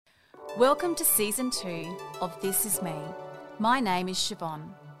Welcome to Season 2 of This Is Me. My name is Siobhan.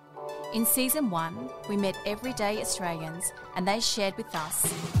 In Season 1, we met everyday Australians and they shared with us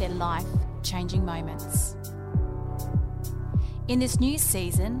their life-changing moments. In this new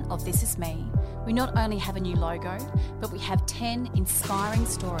season of This Is Me, we not only have a new logo, but we have 10 inspiring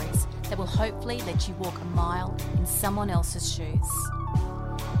stories that will hopefully let you walk a mile in someone else's shoes.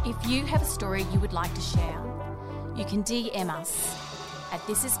 If you have a story you would like to share, you can DM us at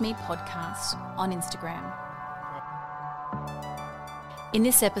This Is Me Podcast on Instagram. In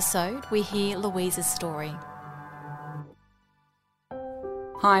this episode, we hear Louise's story.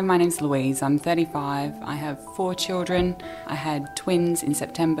 Hi, my name's Louise. I'm 35. I have 4 children. I had twins in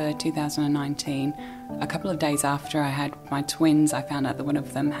September 2019. A couple of days after I had my twins, I found out that one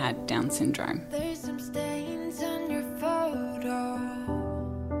of them had Down syndrome. There's some stains on your photo.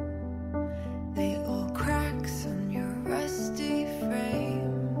 They all cracks on your rusty frame.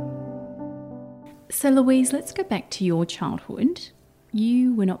 So Louise, let's go back to your childhood.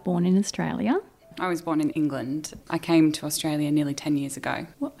 You were not born in Australia. I was born in England. I came to Australia nearly 10 years ago.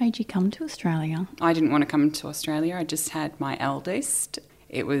 What made you come to Australia? I didn't want to come to Australia. I just had my eldest.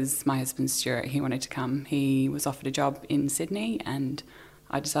 It was my husband Stuart. He wanted to come. He was offered a job in Sydney and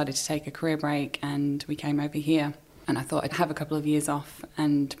I decided to take a career break and we came over here. And I thought I'd have a couple of years off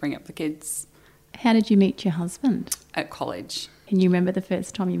and bring up the kids. How did you meet your husband? At college. Can you remember the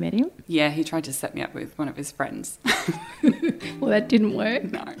first time you met him? Yeah, he tried to set me up with one of his friends. Well, that didn't work.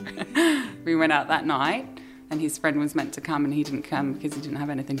 No. We went out that night and his friend was meant to come and he didn't come because he didn't have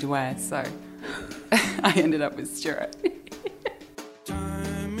anything to wear. So I ended up with Stuart.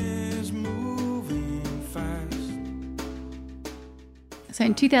 Time is moving fast. So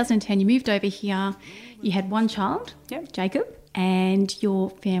in 2010, you moved over here. You had one child, Yep. Jacob, and your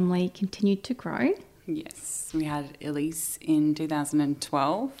family continued to grow. Yes, we had Elise in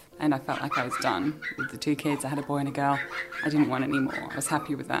 2012 and I felt like I was done with the 2 kids. I had a boy and a girl. I didn't want any more. I was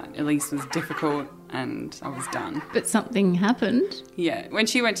happy with that. Elise was difficult and I was done. But something happened. Yeah, when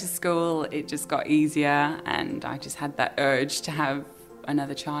she went to school, it just got easier and I just had that urge to have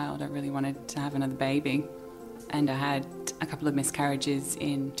another child. I really wanted to have another baby. And I had a couple of miscarriages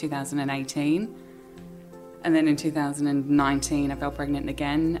in 2018. And then in 2019, I fell pregnant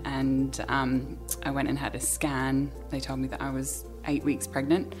again and I went and had a scan. They told me that I was 8 weeks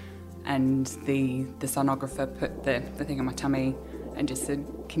pregnant and the sonographer put the thing on my tummy and just said,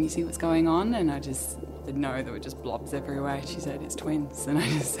 "Can you see what's going on?" And I just said, "No, there were just blobs everywhere." She said, "It's twins." And I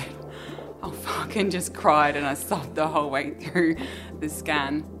just said, "Oh, fuck," and just cried and I sobbed the whole way through the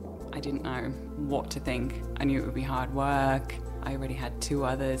scan. I didn't know what to think. I knew it would be hard work. I already had 2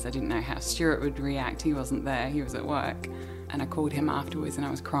 others. I didn't know how Stuart would react. He wasn't there. He was at work. And I called him afterwards and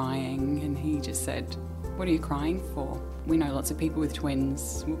I was crying and he just said, "What are you crying for? We know lots of people with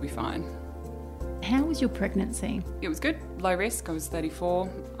twins. We'll be fine." How was your pregnancy? It was good. Low risk. I was 34.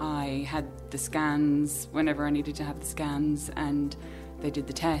 I had the scans whenever I needed to have the scans and they did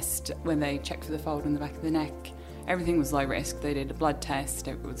the test when they checked for the fold in the back of the neck. Everything was low risk. They did a blood test.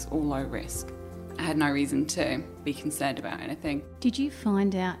 It was all low risk. I had no reason to be concerned about anything. Did you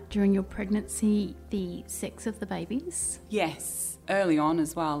find out during your pregnancy the sex of the babies? Yes, early on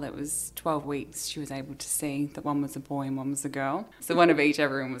as well. It was 12 weeks. She was able to see that one was a boy and one was a girl. So one of each,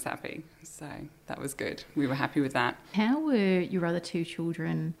 everyone was happy. So that was good. We were happy with that. How were your other 2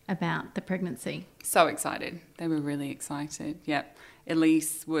 children about the pregnancy? So excited. They were really excited. Yep.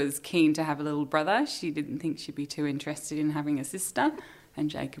 Elise was keen to have a little brother. She didn't think she'd be too interested in having a sister. And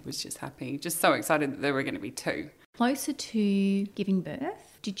Jacob was just happy, just so excited that there were going to be 2. Closer to giving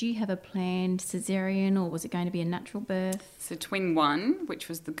birth, did you have a planned caesarean or was it going to be a natural birth? So twin 1, which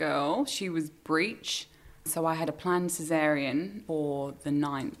was the girl, she was breech. So I had a planned caesarean for the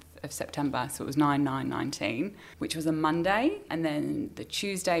 9th of September, so it was 9/9/19, which was a Monday. And then the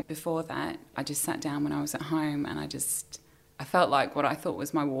Tuesday before that, I just sat down when I was at home and I felt like what I thought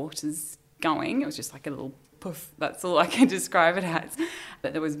was my waters going. It was just like a little poof, that's all I can describe it as.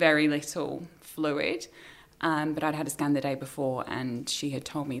 But there was very little fluid. But I'd had a scan the day before and she had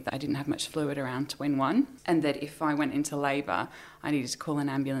told me that I didn't have much fluid around twin 1 and that if I went into labour, I needed to call an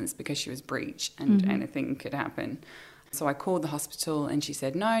ambulance because she was breech and anything could happen. So I called the hospital and she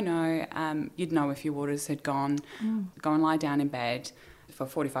said, no, you'd know if your waters had gone. Go and lie down in bed for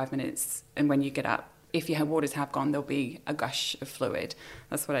 45 minutes and when you get up, if your waters have gone, there'll be a gush of fluid.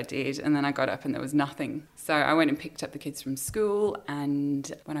 That's what I did. And then I got up and there was nothing. So I went and picked up the kids from school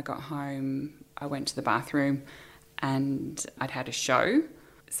and when I got home, I went to the bathroom and I'd had a show.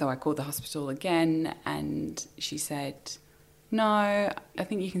 So I called the hospital again and she said, "No, I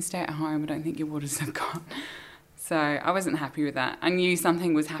think you can stay at home. I don't think your waters have gone." So I wasn't happy with that. I knew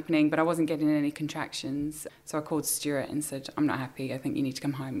something was happening, but I wasn't getting any contractions. So I called Stuart and said, I'm not happy. I think you need to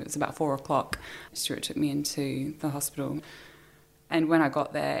come home. It was about 4 o'clock. Stuart took me into the hospital. And when I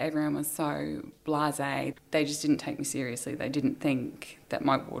got there, everyone was so blasé. They just didn't take me seriously. They didn't think that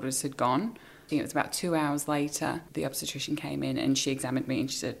my waters had gone. I think it was about 2 hours later, the obstetrician came in and she examined me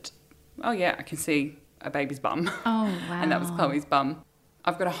and she said, oh yeah, I can see a baby's bum. Oh, wow. And that was Chloe's bum.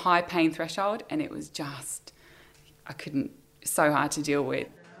 I've got a high pain threshold and it was just, so hard to deal with.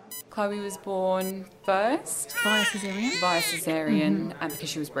 Chloe was born first. Via cesarean? Via cesarean, because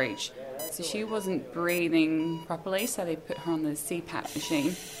she was breech. So she wasn't breathing properly, so they put her on the CPAP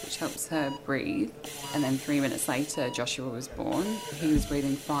machine, which helps her breathe. And then 3 minutes later, Joshua was born. He was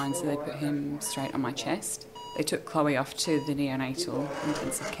breathing fine, so they put him straight on my chest. They took Chloe off to the neonatal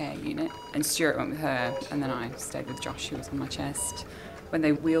intensive care unit, and Stuart went with her, and then I stayed with Josh, who was on my chest. When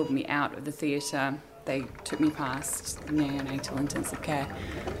they wheeled me out of the theatre, they took me past the neonatal intensive care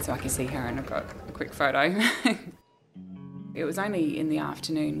so I could see her, and I got a quick photo. It was only in the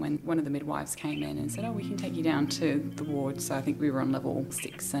afternoon when one of the midwives came in and said, oh, we can take you down to the ward. So I think we were on level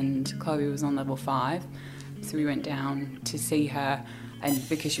 6 and Chloe was on level 5. So we went down to see her, and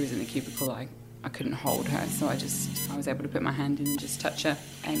because she was in the cubicle, I couldn't hold her, so I was able to put my hand in and just touch her.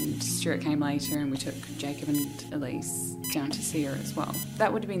 And Stuart came later and we took Jacob and Elise down to see her as well.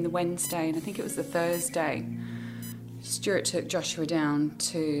 That would have been the Wednesday, and I think it was the Thursday. Stuart took Joshua down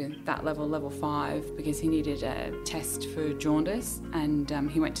to that level 5, because he needed a test for jaundice, and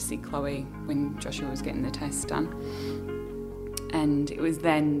he went to see Chloe when Joshua was getting the test done. And it was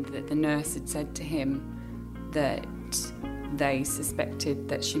then that the nurse had said to him that they suspected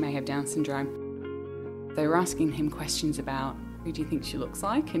that she may have Down syndrome. They were asking him questions about, who do you think she looks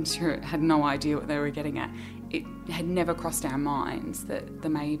like? And Stuart had no idea what they were getting at. It had never crossed our minds that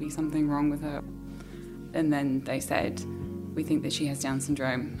there may be something wrong with her. And then they said, we think that she has Down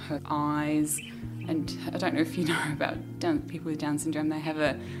syndrome. Her eyes, and I don't know if you know about people with Down syndrome, they have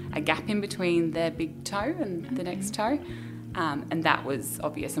a gap in between their big toe and the next toe. And that was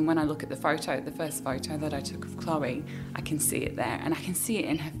obvious. And when I look at the photo, the first photo that I took of Chloe, I can see it there. And I can see it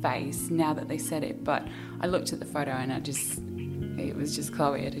in her face now that they said it. But I looked at the photo and it was just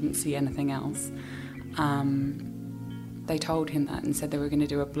Chloe. I didn't see anything else. They told him that and said they were going to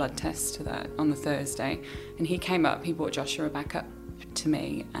do a blood test to that on the Thursday. And he came up, he brought Joshua back up to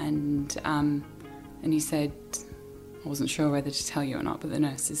me, and he said, I wasn't sure whether to tell you or not, but the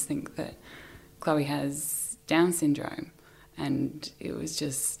nurses think that Chloe has Down syndrome. And it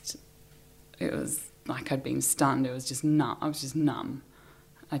was like I'd been stunned. It was just numb. I was just numb.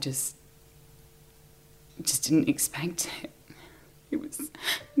 I just didn't expect it.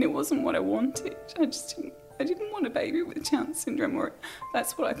 It wasn't what I wanted. I didn't want a baby with Down syndrome, or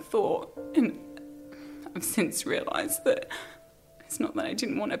that's what I thought. And I've since realised that it's not that I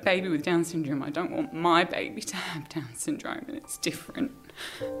didn't want a baby with Down syndrome. I don't want my baby to have Down syndrome, and it's different.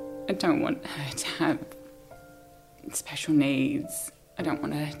 I don't want her to have special needs. I don't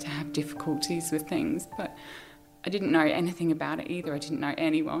want her to have difficulties with things, but I didn't know anything about it either. I didn't know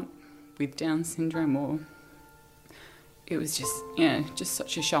anyone with Down syndrome, or it was just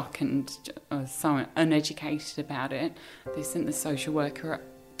such a shock, and I was so uneducated about it. They sent the social worker up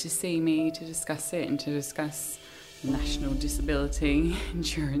to see me to discuss it and to discuss the National Disability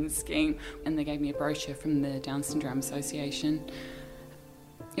Insurance Scheme, and they gave me a brochure from the Down Syndrome Association.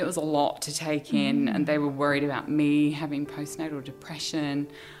 It was a lot to take in, and they were worried about me having postnatal depression,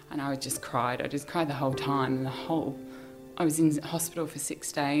 and I just cried. I just cried the whole time. I was in hospital for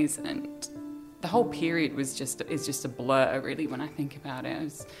 6 days, and the whole period is just a blur, really, when I think about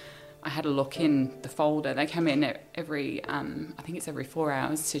it. I had a look in the folder. They come in every 4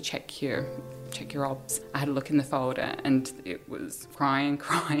 hours to check your obs. I had a look in the folder, and it was crying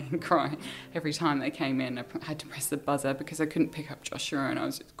every time they came in. I had to press the buzzer because I couldn't pick up Joshua, and I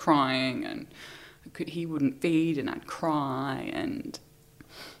was just crying, and he wouldn't feed, and I'd cry. And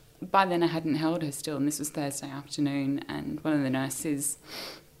by then I hadn't held her still, and this was Thursday afternoon, and one of the nurses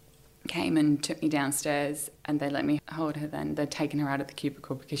came and took me downstairs, and they let me hold her then. They'd taken her out of the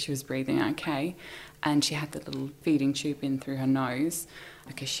cubicle because she was breathing okay, and she had the little feeding tube in through her nose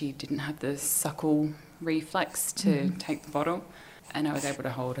because she didn't have the suckle reflex to take the bottle, and I was able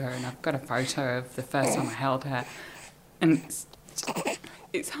to hold her, and I've got a photo of the first time I held her, and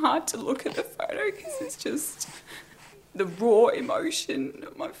it's hard to look at the photo because it's just the raw emotion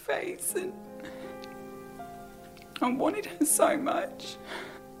of my face, and I wanted her so much.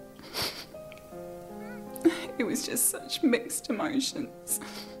 It was just such mixed emotions.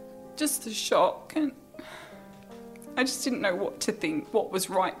 Just the shock, and I just didn't know what to think, what was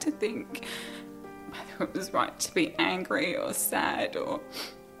right to think. whether it was right to be angry or sad,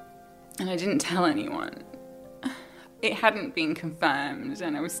 and I didn't tell anyone. It hadn't been confirmed,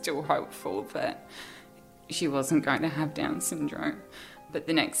 and I was still hopeful that she wasn't going to have Down syndrome. But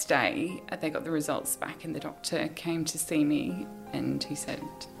the next day, they got the results back, and the doctor came to see me, and he said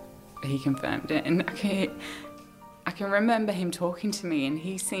he confirmed it. And I can remember him talking to me, and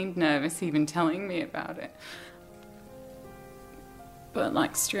he seemed nervous even telling me about it. But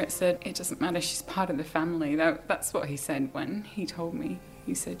like Stuart said, it doesn't matter, she's part of the family. That's what he said when he told me.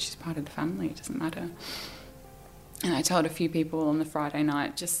 He said, she's part of the family, it doesn't matter. And I told a few people on the Friday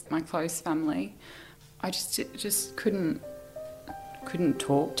night, just my close family. I just couldn't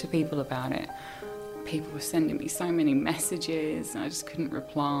talk to people about it. People were sending me so many messages, and I just couldn't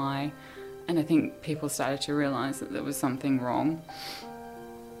reply. And I think people started to realise that there was something wrong.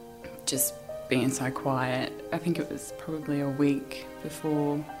 Just being so quiet. I think it was probably a week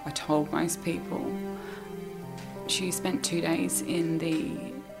before I told most people. She spent 2 days in the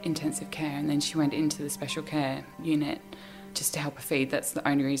intensive care, and then she went into the special care unit just to help her feed. That's the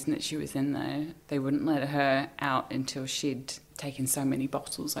only reason that she was in there. They wouldn't let her out until she'd taken so many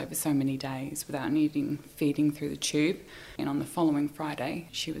bottles over so many days without needing feeding through the tube. And on the following Friday,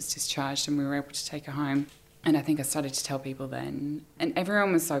 she was discharged, and we were able to take her home. And I think I started to tell people then, and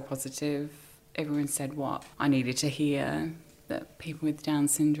everyone was so positive. Everyone said what I needed to hear, that people with Down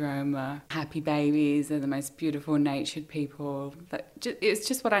syndrome are happy babies, they're the most beautiful natured people. It's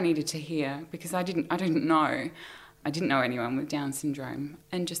just what I needed to hear, because I didn't know. I didn't know anyone with Down syndrome,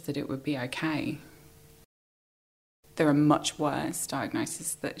 and just that it would be okay. There are much worse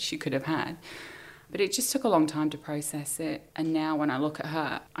diagnoses that she could have had. But it just took a long time to process it. And now when I look at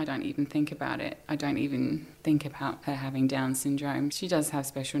her, I don't even think about it. I don't even think about her having Down syndrome. She does have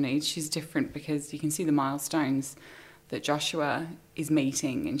special needs. She's different because you can see the milestones that Joshua is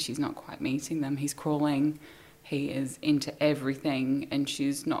meeting, and she's not quite meeting them. He's crawling, he is into everything, and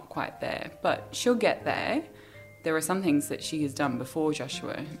she's not quite there. But she'll get there. There are some things that she has done before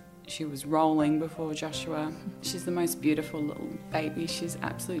Joshua. She was rolling before Joshua. She's the most beautiful little baby. She's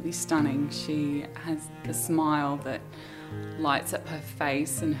absolutely stunning. She has the smile that lights up her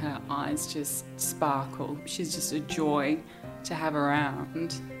face, and her eyes just sparkle. She's just a joy to have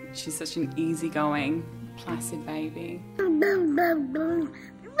around. She's such an easygoing, placid baby.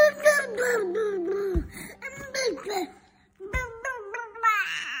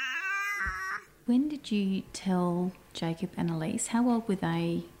 When did you tell Jacob and Elise? How old were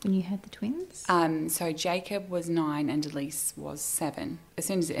they when you had the twins? So Jacob was 9 and Elise was 7. As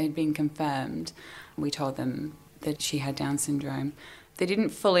soon as it had been confirmed, we told them that she had Down syndrome. They didn't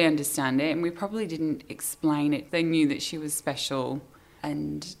fully understand it, and we probably didn't explain it. They knew that she was special,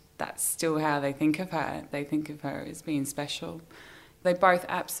 and that's still how they think of her. They think of her as being special. They both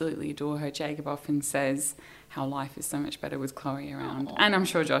absolutely adore her. Jacob often says how life is so much better with Chloe around. Aww. And I'm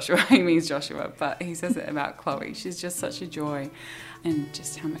sure Joshua, he means Joshua, but he says it about Chloe. She's just such a joy, and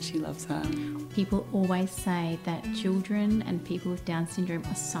just how much he loves her. People always say that children and people with Down syndrome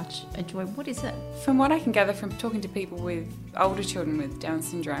are such a joy. What is it? From what I can gather from talking to people with older children with Down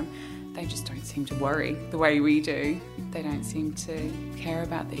syndrome, they just don't seem to worry the way we do. They don't seem to care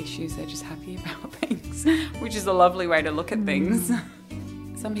about the issues. They're just happy about things, which is a lovely way to look at things.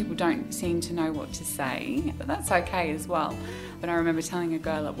 Some people don't seem to know what to say, but that's okay as well. But I remember telling a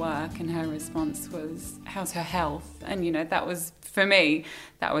girl at work, and her response was, how's her health? And, you know, that was, for me,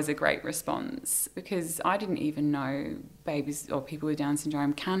 that was a great response, because I didn't even know babies or people with Down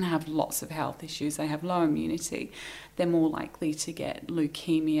syndrome can have lots of health issues. They have low immunity. They're more likely to get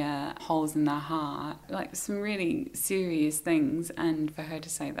leukemia, holes in their heart, like some really serious things. And for her to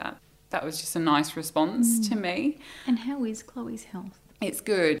say that, that was just a nice response to me. And how is Chloe's health? It's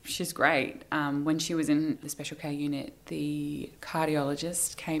good. She's great. When she was in the special care unit, the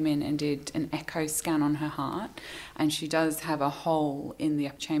cardiologist came in and did an echo scan on her heart, and she does have a hole in the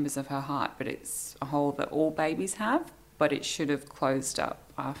upper chambers of her heart, but it's a hole that all babies have, but it should have closed up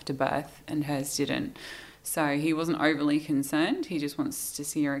after birth, and hers didn't. So he wasn't overly concerned. He just wants to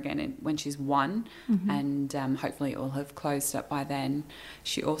see her again when she's 1, and hopefully it will have closed up by then.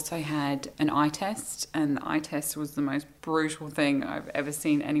 She also had an eye test, and the eye test was the most brutal thing I've ever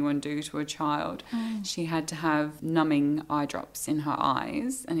seen anyone do to a child. She had to have numbing eye drops in her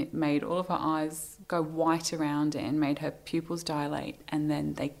eyes, and it made all of her eyes go white around it and made her pupils dilate, and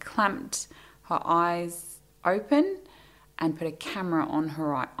then they clamped her eyes open and put a camera on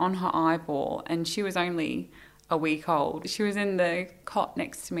her eyeball, and she was only a week old. She was in the cot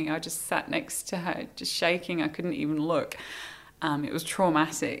next to me. I just sat next to her, just shaking. I couldn't even look. It was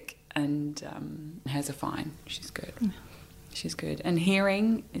traumatic, and hers are fine. She's good. She's good. And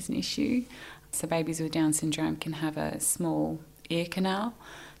hearing is an issue. So babies with Down syndrome can have a small ear canal,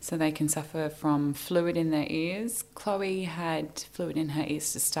 so they can suffer from fluid in their ears. Chloe had fluid in her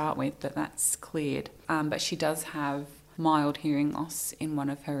ears to start with, but that's cleared. But she does have mild hearing loss in one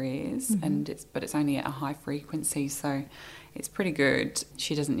of her ears, but it's only at a high frequency, so it's pretty good.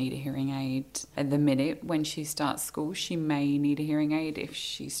 She doesn't need a hearing aid at the minute. When she starts school, she may need a hearing aid if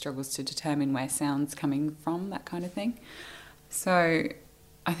she struggles to determine where sound's coming from, that kind of thing. So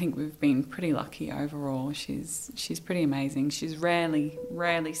I think we've been pretty lucky overall. She's pretty amazing. She's rarely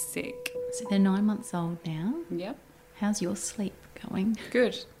sick. So they're 9 months old now. Yep. How's your sleep going?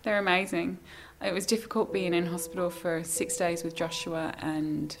 Good. They're amazing. It was difficult being in hospital for 6 days with Joshua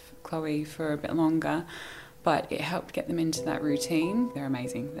and Chloe for a bit longer, but it helped get them into that routine. They're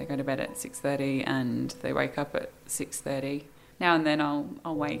amazing. They go to bed at 6:30 and they wake up at 6:30. Now and then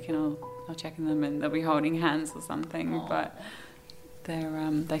I'll wake and I'll check on them and they'll be holding hands or something. Aww. But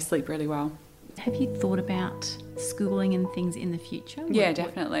they sleep really well. Have you thought about schooling and things in the future? Yeah,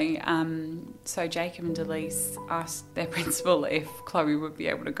 definitely. So Jacob and Delise asked their principal if Chloe would be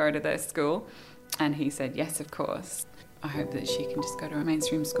able to go to their school, and he said yes, of course. I hope that she can just go to a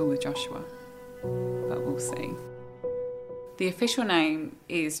mainstream school with Joshua, but we'll see. The official name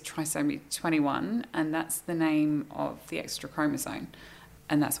is trisomy 21, and that's the name of the extra chromosome.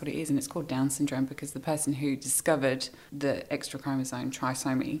 And that's what it is, and it's called Down syndrome because the person who discovered the extra chromosome,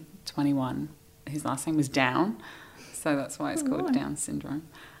 trisomy 21, his last name was Down, so that's why it's called Down syndrome.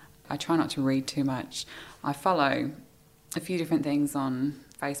 I try not to read too much. I follow a few different things on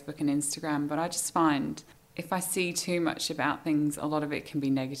Facebook and Instagram, but I just find if I see too much about things, a lot of it can be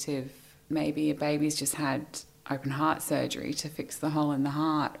negative. Maybe a baby's just had open heart surgery to fix the hole in the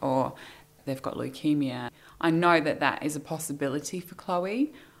heart, or they've got leukemia. I know that is a possibility for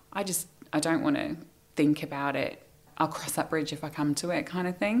Chloe. I don't want to think about it. I'll cross that bridge if I come to it, kind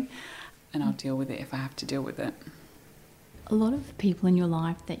of thing, and I'll deal with it if I have to deal with it. A lot of people in your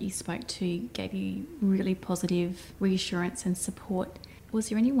life that you spoke to gave you really positive reassurance and support. Was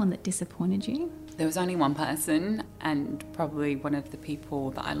there anyone that disappointed you? There was only one person, and probably one of the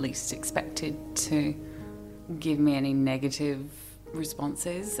people that I least expected to give me any negative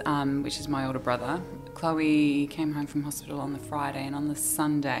responses, which is my older brother. Chloe came home from hospital on the Friday, and on the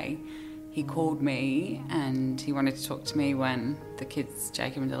Sunday he called me and he wanted to talk to me when the kids,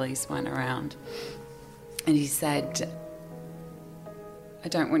 Jacob and Delise, weren't around. And he said, I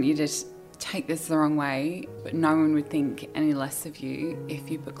don't want you to take this the wrong way, but no one would think any less of you if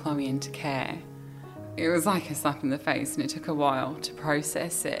you put Chloe into care. It was like a slap in the face, and it took a while to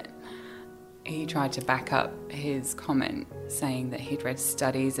process it. He tried to back up his comment, saying that he'd read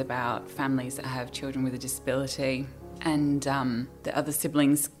studies about families that have children with a disability, and the other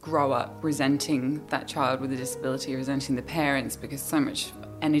siblings grow up resenting that child with a disability, resenting the parents, because so much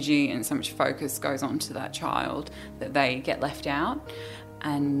energy and so much focus goes on to that child that they get left out.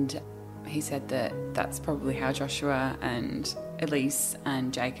 And he said that that's probably how Joshua and Elise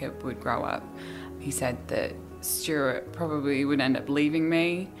and Jacob would grow up. He said that Stuart probably would end up leaving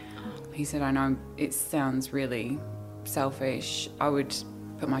me. He said, I know it sounds really selfish. I would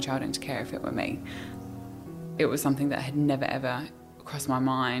put my child into care if it were me. It was something that had never, ever crossed my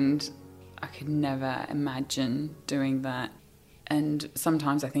mind. I could never imagine doing that. And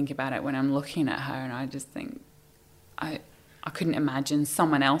sometimes I think about it when I'm looking at her, and I just think, I couldn't imagine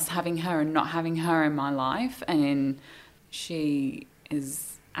someone else having her and not having her in my life. And she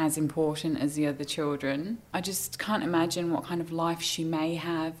is as important as the other children. I just can't imagine what kind of life she may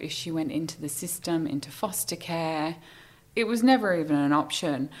have if she went into the system, into foster care. It was never even an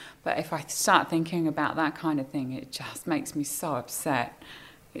option. But if I start thinking about that kind of thing, it just makes me so upset.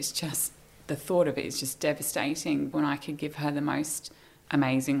 It's just, the thought of it is just devastating. When I could give her the most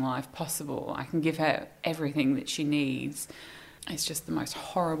amazing life possible, I can give her everything that she needs. It's just the most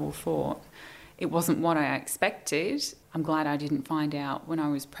horrible thought. It wasn't what I expected. I'm glad I didn't find out when I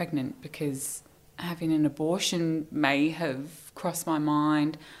was pregnant, because having an abortion may have crossed my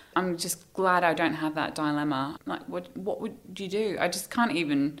mind. I'm just glad I don't have that dilemma. Like, what would you do? I just can't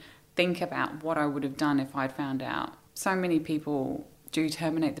even think about what I would have done if I'd found out. So many people do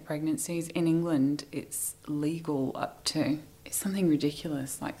terminate the pregnancies. In England, it's legal up to, it's something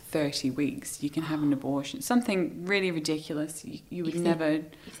ridiculous, like 30 weeks. You can have an abortion. Something really ridiculous. You would never...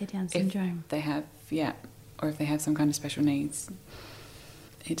 If they're Down syndrome. If they have, yeah. Or if they have some kind of special needs.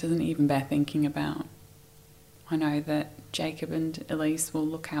 It doesn't even bear thinking about. I know that Jacob and Elise will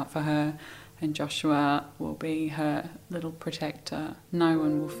look out for her, and Joshua will be her little protector. No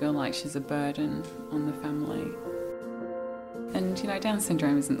one will feel like she's a burden on the family. And, you know, Down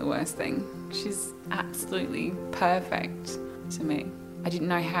syndrome isn't the worst thing. She's absolutely perfect to me. I didn't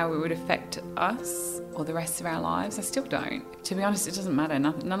know how it would affect us or the rest of our lives. I still don't. To be honest, it doesn't matter.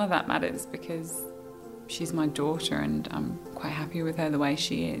 None of that matters because she's my daughter and I'm quite happy with her the way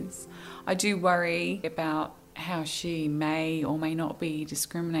she is. I do worry about how she may or may not be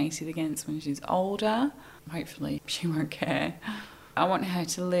discriminated against when she's older. Hopefully she won't care. I want her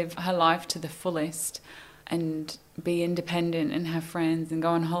to live her life to the fullest and be independent and have friends and go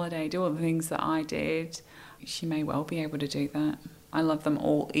on holiday, do all the things that I did. She may well be able to do that. I love them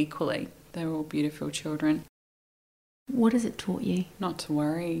all equally. They're all beautiful children. What has it taught you? Not to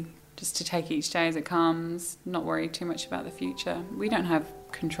worry, just to take each day as it comes, not worry too much about the future. We don't have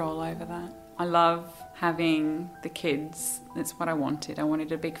control over that. I love having the kids. That's what I wanted. I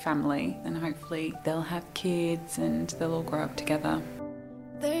wanted a big family and hopefully they'll have kids and they'll all grow up together.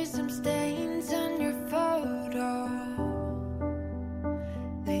 There's some stains on your photo.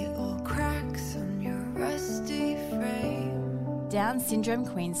 They all cracks on your rusty frame. Down Syndrome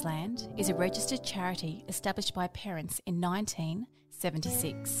Queensland is a registered charity established by parents in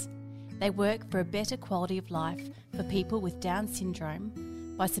 1976. They work for a better quality of life for people with Down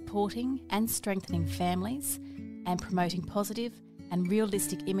syndrome by supporting and strengthening families and promoting positive and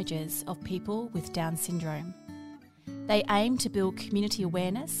realistic images of people with Down syndrome. They aim to build community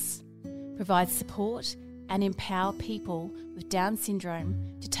awareness, provide support and empower people with Down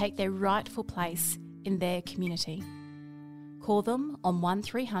syndrome to take their rightful place in their community. Call them on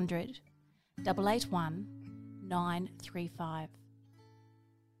 1300 881 935.